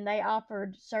 months, and then they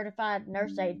offered certified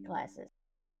nurse aid classes.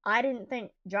 I didn't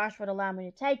think Josh would allow me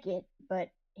to take it, but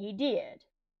he did.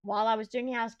 While I was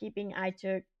doing housekeeping, I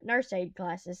took nurse aid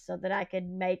classes so that I could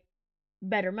make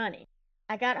better money.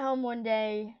 I got home one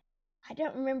day I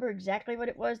don't remember exactly what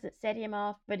it was that set him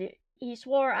off, but he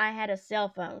swore I had a cell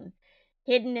phone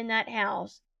hidden in that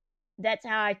house. That's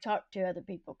how I talked to other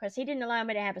people because he didn't allow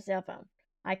me to have a cell phone.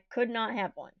 I could not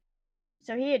have one.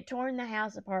 So he had torn the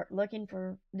house apart looking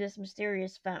for this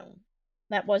mysterious phone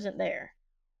that wasn't there.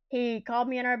 He called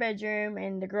me in our bedroom,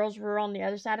 and the girls were on the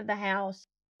other side of the house.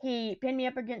 He pinned me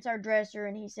up against our dresser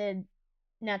and he said,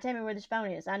 "Now tell me where this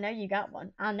phone is. I know you got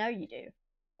one. I know you do."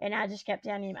 And I just kept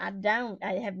telling him, "I don't.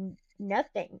 I have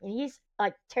nothing." And he's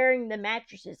like tearing the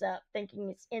mattresses up, thinking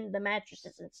it's in the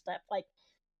mattresses and stuff, like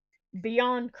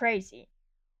beyond crazy.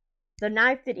 The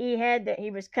knife that he had that he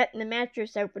was cutting the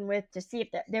mattress open with to see if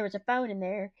there was a phone in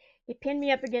there, he pinned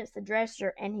me up against the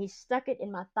dresser and he stuck it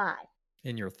in my thigh.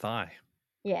 In your thigh.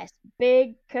 Yes,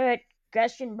 big cut,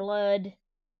 gushing blood.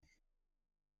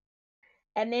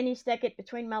 And then he stuck it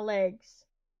between my legs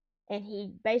and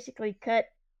he basically cut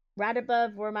right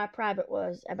above where my private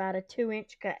was, about a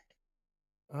 2-inch cut.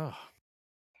 Oh.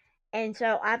 And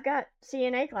so I've got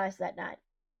CNA class that night.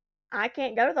 I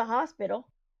can't go to the hospital.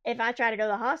 If I try to go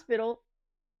to the hospital,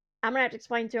 I'm gonna have to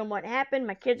explain to him what happened.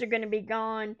 My kids are gonna be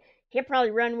gone. He'll probably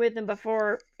run with them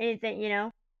before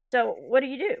anything. So what do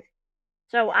you do?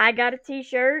 So I got a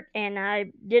t-shirt and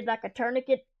I did like a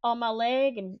tourniquet on my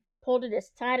leg and pulled it as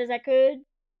tight as I could,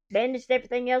 bandaged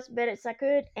everything else better as I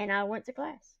could, and I went to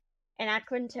class. And I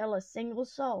couldn't tell a single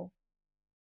soul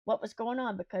what was going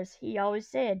on because he always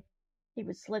said he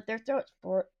would slit their throats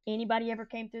before anybody ever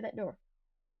came through that door.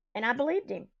 And I believed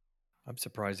him. I'm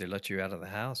surprised they let you out of the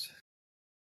house.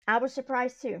 I was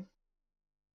surprised too.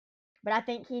 But I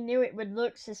think he knew it would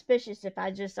look suspicious if I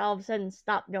just all of a sudden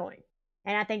stopped going.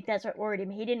 And I think that's what worried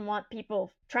him. He didn't want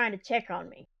people trying to check on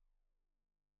me.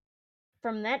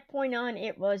 From that point on,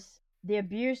 the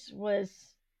abuse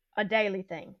was a daily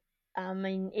thing. I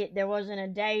mean, there wasn't a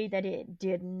day that it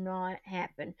did not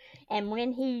happen. And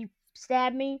when he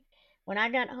stabbed me, when I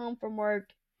got home from work,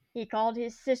 he called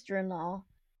his sister-in-law.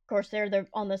 Of course, they're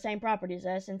on the same property as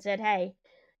us, and said, "Hey,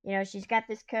 she's got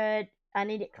this cut. I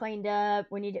need it cleaned up.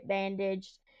 We need it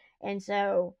bandaged." And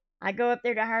so I go up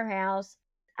there to her house.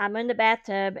 I'm in the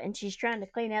bathtub, and she's trying to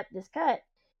clean up this cut.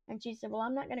 And she said, "Well,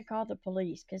 I'm not going to call the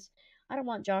police because I don't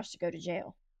want Josh to go to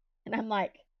jail." And I'm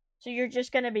like, "So you're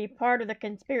just going to be part of the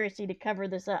conspiracy to cover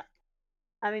this up?"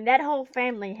 I mean, that whole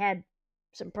family had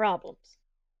some problems.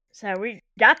 So we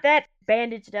got that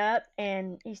bandaged up,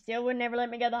 and he still would never let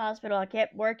me go to the hospital. I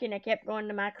kept working, I kept going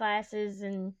to my classes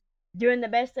and doing the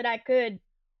best that I could.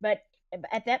 But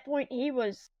at that point, he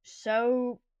was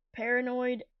so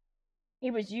paranoid.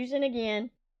 He was using again,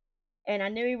 and I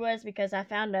knew he was because I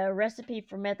found a recipe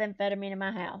for methamphetamine in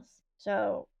my house.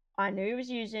 So I knew he was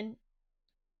using,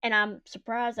 and I'm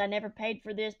surprised I never paid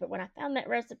for this, but when I found that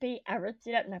recipe, I ripped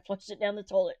it up and I flushed it down the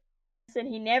toilet. And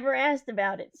he never asked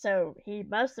about it, so he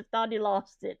must have thought he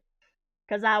lost it.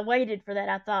 Because I waited for that.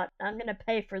 I thought, I'm going to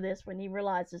pay for this when he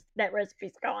realizes that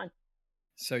recipe's gone.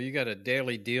 So you got a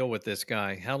daily deal with this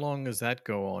guy. How long does that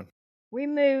go on? We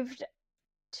moved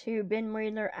to Ben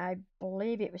Wheeler, I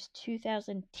believe it was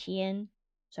 2010.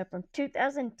 So from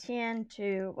 2010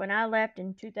 to when I left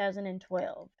in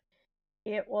 2012,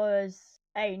 it was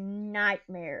a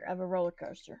nightmare of a roller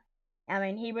coaster. I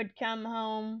mean, he would come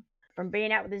home from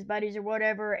being out with his buddies or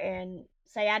whatever and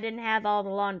say, "I didn't have all the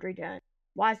laundry done.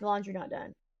 Why is the laundry not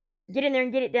done? Get in there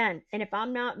and get it done." And if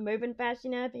I'm not moving fast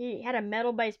enough, he had a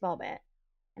metal baseball bat.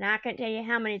 And I can't tell you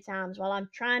how many times while I'm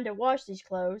trying to wash these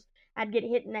clothes, I'd get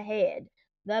hit in the head,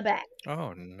 the back,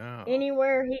 Oh, no.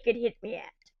 anywhere he could hit me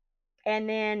at. And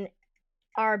then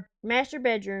our master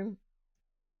bedroom,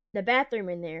 the bathroom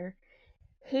in there,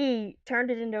 he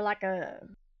turned it into like a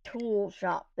tool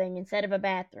shop thing instead of a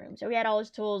bathroom. So he had all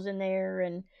his tools in there,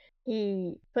 and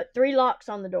he put 3 locks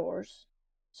on the doors.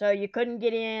 So you couldn't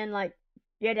get in, like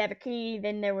you had to have a key,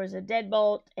 then there was a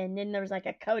deadbolt, and then there was like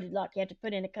a coded lock. You had to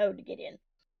put in a code to get in.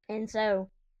 And so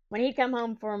when he'd come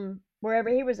home from wherever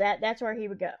he was at, that's where he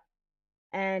would go.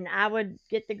 And I would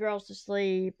get the girls to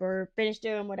sleep or finish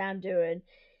doing what I'm doing.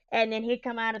 And then he'd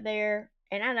come out of there,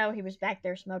 and I know he was back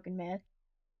there smoking meth.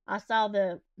 I saw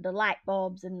the light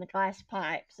bulbs and the glass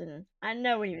pipes, and I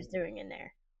know what he was doing in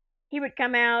there. He would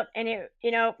come out, and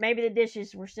maybe the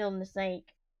dishes were still in the sink,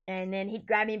 and then he'd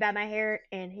grab me by my hair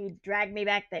and he'd drag me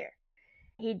back there.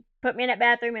 He'd put me in that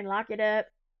bathroom and lock it up.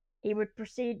 He would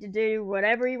proceed to do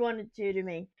whatever he wanted to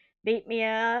me, beat me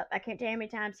up. I can't tell you how many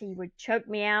times he would choke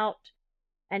me out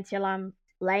until I'm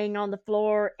laying on the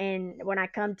floor, and when I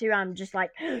come to, I'm just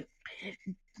like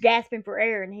gasping for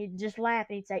air, and he'd just laugh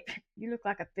and he'd say, "You look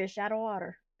like a fish out of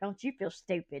water. Don't you feel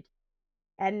stupid?"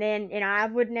 And then, I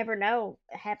would never know.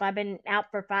 Have I been out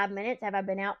for 5 minutes? Have I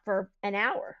been out for an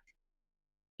hour?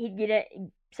 He'd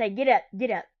say, get up,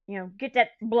 get that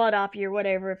blood off you or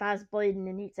whatever if I was bleeding.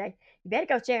 And he'd say, you better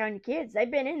go check on your kids. They've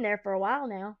been in there for a while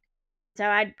now. So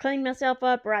I'd clean myself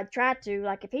up, or I'd try to.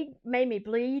 Like if he made me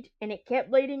bleed and it kept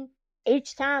bleeding,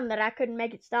 each time that I couldn't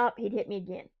make it stop, he'd hit me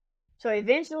again. So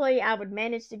eventually I would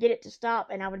manage to get it to stop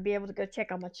and I would be able to go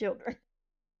check on my children.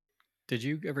 Did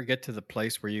you ever get to the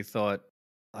place where you thought,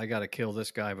 I got to kill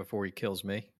this guy before he kills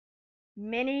me?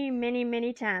 Many, many,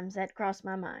 many times that crossed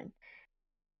my mind.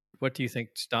 What do you think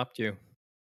stopped you?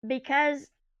 Because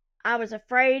I was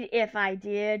afraid if I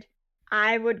did,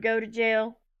 I would go to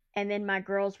jail and then my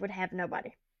girls would have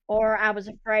nobody. Or I was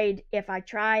afraid if I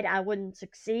tried, I wouldn't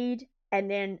succeed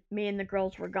and then me and the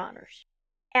girls were goners.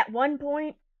 At one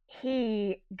point,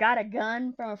 he got a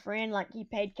gun from a friend, like he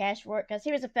paid cash for it because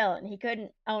he was a felon. He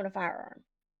couldn't own a firearm.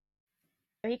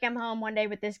 He come home one day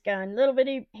with this gun, little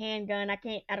bitty handgun. I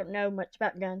don't know much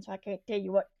about guns, so I can't tell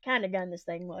you what kind of gun this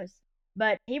thing was.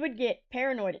 But he would get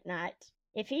paranoid at night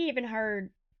if he even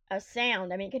heard a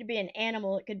sound. I mean, it could be an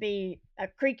animal, it could be a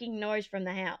creaking noise from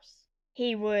the house.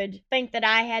 He would think that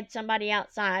I had somebody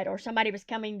outside or somebody was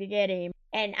coming to get him.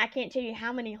 And I can't tell you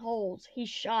how many holes he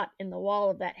shot in the wall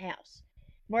of that house.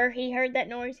 Where he heard that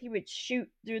noise, he would shoot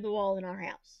through the wall in our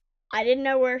house. I didn't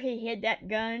know where he hid that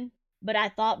gun, but I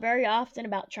thought very often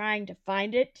about trying to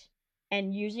find it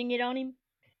and using it on him.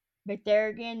 But there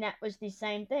again, that was the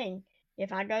same thing.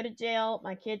 If I go to jail,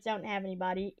 my kids don't have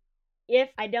anybody. If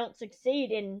I don't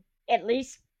succeed in at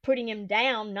least putting him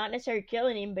down, not necessarily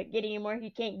killing him, but getting him where he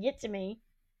can't get to me,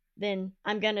 then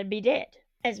I'm going to be dead.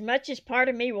 As much as part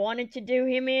of me wanted to do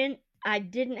him in, I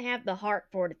didn't have the heart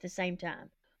for it at the same time.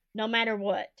 No matter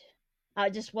what. I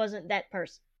just wasn't that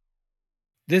person.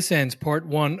 This ends part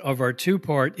one of our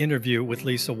two-part interview with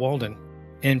Lisa Waldon.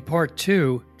 In part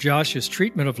two, Josh's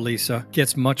treatment of Lisa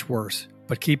gets much worse.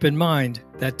 But keep in mind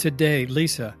that today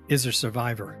Lisa is a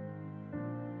survivor.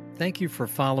 Thank you for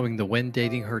following the When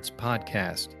Dating Hurts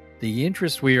podcast. The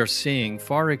interest we are seeing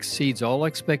far exceeds all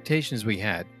expectations we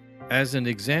had. As an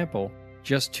example,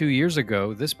 just 2 years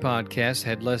ago, this podcast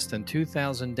had less than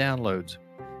 2,000 downloads.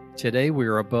 Today, we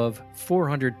are above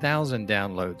 400,000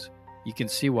 downloads. You can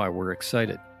see why we're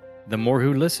excited. The more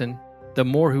who listen, the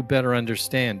more who better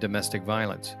understand domestic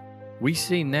violence. We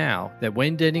see now that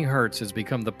When Dating Hurts has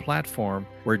become the platform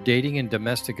where dating and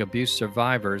domestic abuse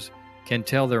survivors can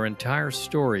tell their entire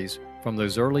stories from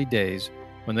those early days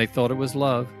when they thought it was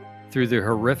love, through the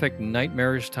horrific,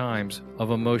 nightmarish times of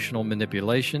emotional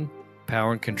manipulation,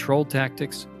 power and control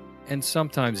tactics, and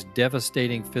sometimes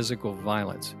devastating physical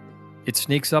violence. It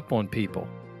sneaks up on people.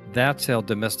 That's how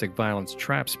domestic violence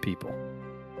traps people.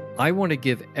 I want to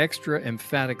give extra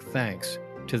emphatic thanks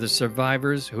to the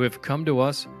survivors who have come to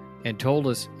us and told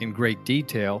us in great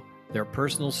detail their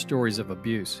personal stories of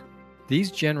abuse.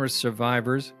 These generous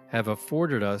survivors have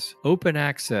afforded us open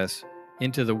access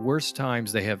into the worst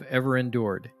times they have ever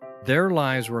endured. Their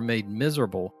lives were made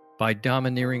miserable by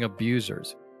domineering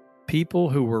abusers, people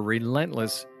who were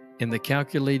relentless in the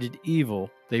calculated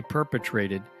evil they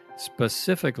perpetrated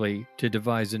specifically to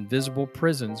devise invisible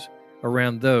prisons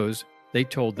around those they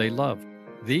told they loved.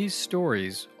 These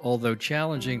stories, although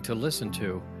challenging to listen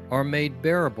to, are made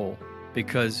bearable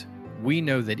because we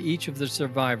know that each of the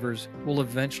survivors will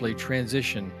eventually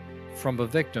transition from a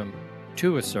victim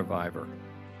to a survivor.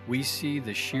 We see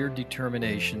the sheer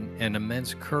determination and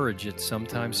immense courage it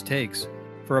sometimes takes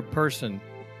for a person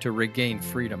to regain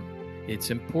freedom.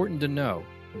 It's important to know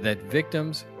that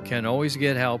victims can always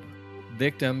get help,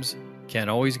 victims can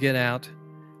always get out,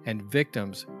 and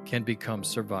victims can become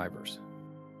survivors.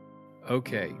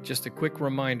 Okay, just a quick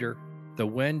reminder, the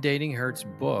When Dating Hurts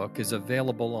book is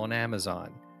available on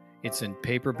Amazon. It's in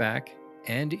paperback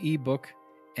and ebook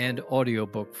and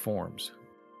audiobook forms.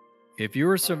 If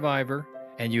you're a survivor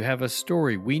and you have a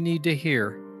story we need to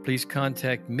hear, please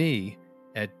contact me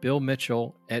at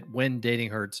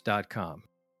billmitchell@whendatinghurts.com.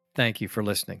 Thank you for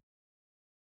listening.